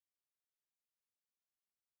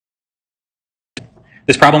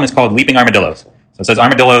This problem is called leaping armadillos. So it says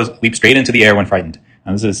armadillos leap straight into the air when frightened.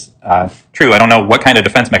 And this is true. I don't know what kind of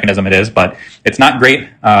defense mechanism it is, but it's not great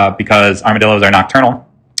because armadillos are nocturnal.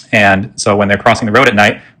 And so when they're crossing the road at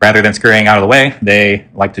night, rather than scurrying out of the way, they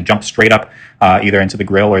like to jump straight up either into the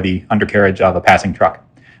grill or the undercarriage of a passing truck.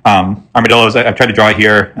 Armadillos, I've tried to draw it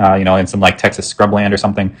here, in some like Texas scrubland or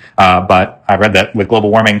something, but I read that with global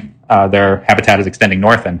warming, their habitat is extending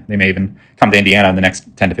north, and they may even come to Indiana in the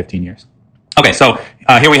next 10 to 15 years. Okay, so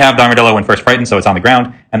here we have the armadillo when first frightened, so it's on the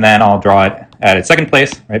ground, and then I'll draw it at its second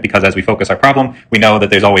place, right? Because as we focus our problem, we know that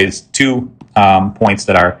there's always two points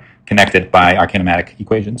that are connected by our kinematic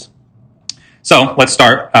equations. So let's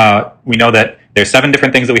start. We know that there's 7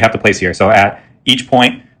 different things that we have to place here. So at each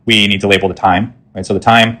point, we need to label the time, right? So the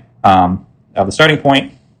time of the starting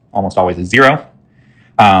point almost always is 0.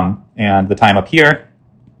 And the time up here,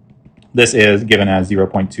 this is given as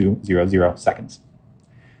 0.200 seconds.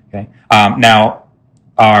 Okay. Now,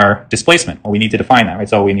 our displacement, well, we need to define that, right?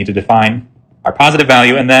 So we need to define our positive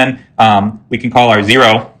value, and then we can call our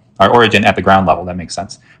 0 our origin at the ground level. That makes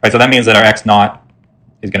sense. Right, so that means that our x naught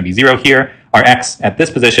is going to be 0 here. Our x at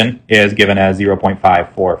this position is given as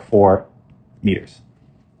 0.544 meters.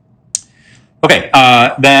 Okay,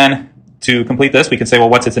 then to complete this, we can say, well,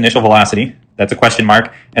 what's its initial velocity? That's a question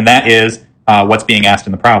mark, and that is what's being asked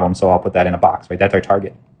in the problem, so I'll put that in a box, right? That's our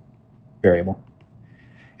target variable.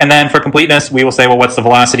 And then for completeness, we will say, well, what's the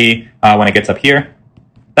velocity when it gets up here?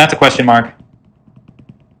 That's a question mark,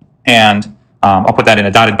 and I'll put that in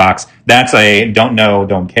a dotted box. That's a don't know,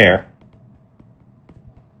 don't care.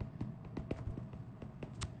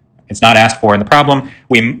 It's not asked for in the problem.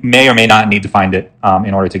 We may or may not need to find it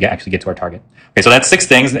in order to actually get to our target. Okay, so that's 6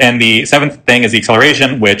 things, and the 7th thing is the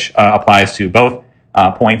acceleration, which applies to both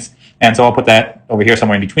points. And so I'll put that over here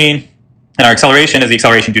somewhere in between. And our acceleration is the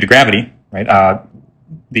acceleration due to gravity, right?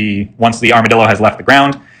 Once the armadillo has left the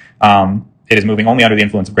ground, it is moving only under the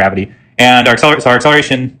influence of gravity. And our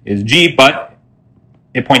acceleration is g, but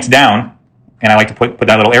it points down. And I like to put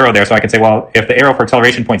that little arrow there so I can say, well, if the arrow for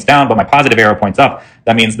acceleration points down, but my positive arrow points up,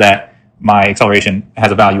 that means that my acceleration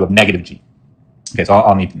has a value of negative g. Okay, so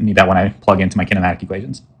I'll need that when I plug into my kinematic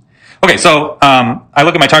equations. Okay, so I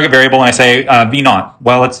look at my target variable and I say v naught.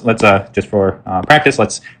 Well, let's just for practice,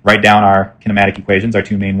 let's write down our kinematic equations, our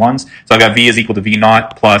 2 main ones. So I've got v is equal to v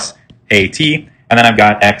naught plus at, and then I've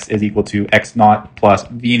got x is equal to x naught plus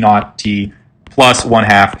v naught t plus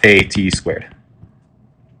 1/2 at squared.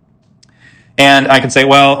 And I can say,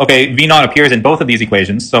 well, okay, v naught appears in both of these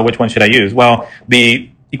equations, so which one should I use? Well, the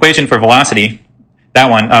equation for velocity, that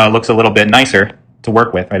one looks a little bit nicer to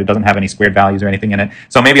work with, right? It doesn't have any squared values or anything in it.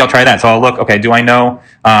 So maybe I'll try that. So I'll look, okay, do I know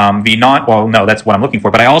v naught? Well, no, that's what I'm looking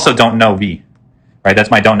for, but I also don't know v, right?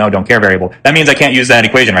 That's my don't know, don't care variable. That means I can't use that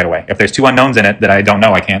equation right away. If there's 2 unknowns in it that I don't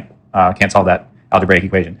know, I can't solve that algebraic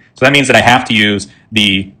equation. So that means that I have to use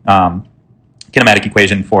the kinematic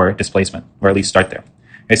equation for displacement, or at least start there.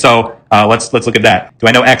 Okay, so let's look at that. Do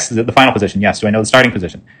I know x, the final position? Yes. Do I know the starting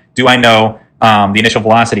position? Do I know the initial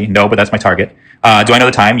velocity? No, but that's my target. Do I know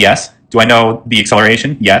the time? Yes. Do I know the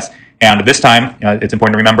acceleration? Yes. And this time, it's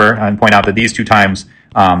important to remember and point out that these 2 times,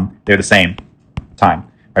 they're the same time.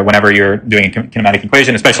 Right? Whenever you're doing a kinematic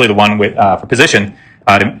equation, especially the one with, for position,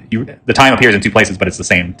 the time appears in 2 places, but it's the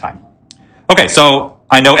same time. Okay, so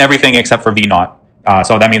I know everything except for v naught.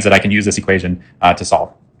 So that means that I can use this equation to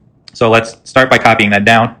solve. So let's start by copying that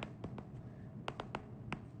down.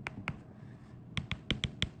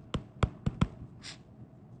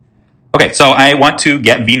 Okay, so I want to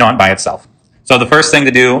get v naught by itself. So the first thing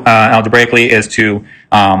to do algebraically is to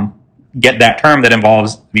get that term that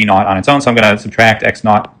involves v naught on its own. So I'm going to subtract x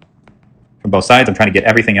naught from both sides. I'm trying to get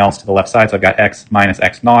everything else to the left side. So I've got x minus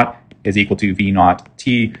x naught is equal to v naught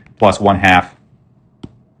t plus 1/2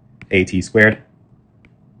 at squared.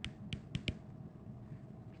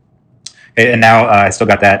 Okay, and now I still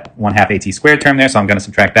got that 1/2 at squared term there, so I'm going to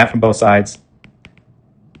subtract that from both sides.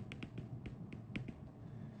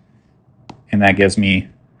 And that gives me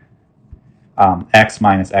x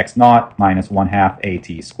minus x naught minus 1/2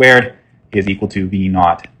 at squared is equal to v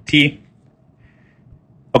naught t.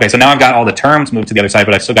 Okay, so now I've got all the terms moved to the other side,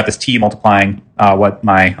 but I've still got this t multiplying what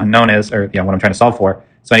my unknown is, or what I'm trying to solve for.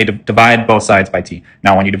 So I need to divide both sides by t.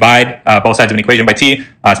 Now, when you divide both sides of an equation by t,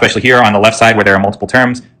 especially here on the left side where there are multiple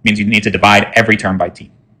terms, means you need to divide every term by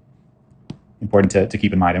t. Important to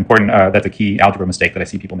keep in mind. That's a key algebra mistake that I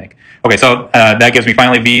see people make. Okay, so that gives me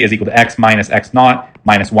finally v is equal to x minus x naught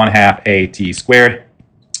minus 1/2 at squared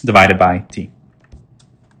divided by t.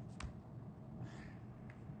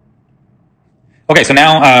 Okay, so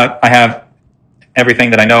now I have everything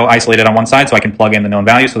that I know isolated on one side, so I can plug in the known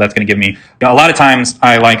value. So that's going to give me, a lot of times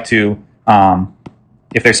I like to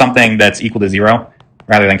if there's something that's equal to 0,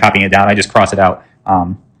 rather than copying it down, I just cross it out,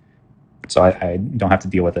 so I don't have to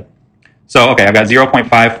deal with it. So, okay, I've got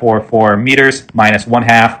 0.544 meters minus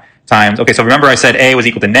 1/2 times, okay, so remember I said A was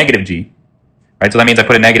equal to negative G, right? So that means I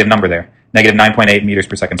put a negative number there, negative 9.8 meters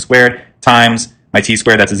per second squared times my t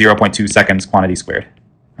squared, that's a 0.2 seconds quantity squared,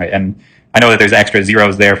 right? And I know that there's extra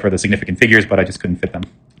zeros there for the significant figures, but I just couldn't fit them.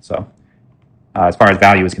 So as far as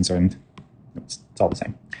value is concerned, it's all the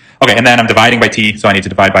same. Okay, and then I'm dividing by t, so I need to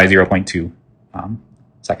divide by 0.2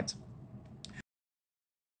 seconds.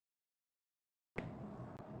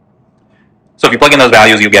 So if you plug in those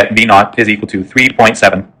values, you get v naught is equal to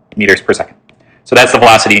 3.7 meters per second. So that's the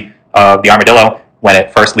velocity of the armadillo when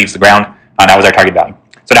it first leaves the ground. That was our target value.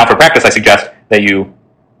 So now for practice, I suggest that you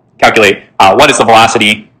calculate what is the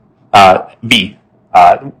velocity v,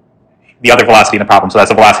 the other velocity in the problem. So that's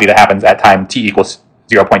the velocity that happens at time t equals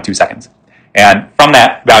 0.2 seconds. And from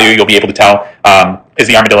that value, you'll be able to tell, is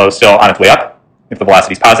the armadillo still on its way up, if the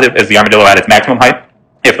velocity is positive? Is the armadillo at its maximum height,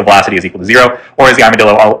 if the velocity is equal to 0? Or is the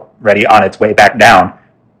armadillo already on its way back down,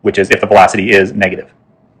 which is if the velocity is negative?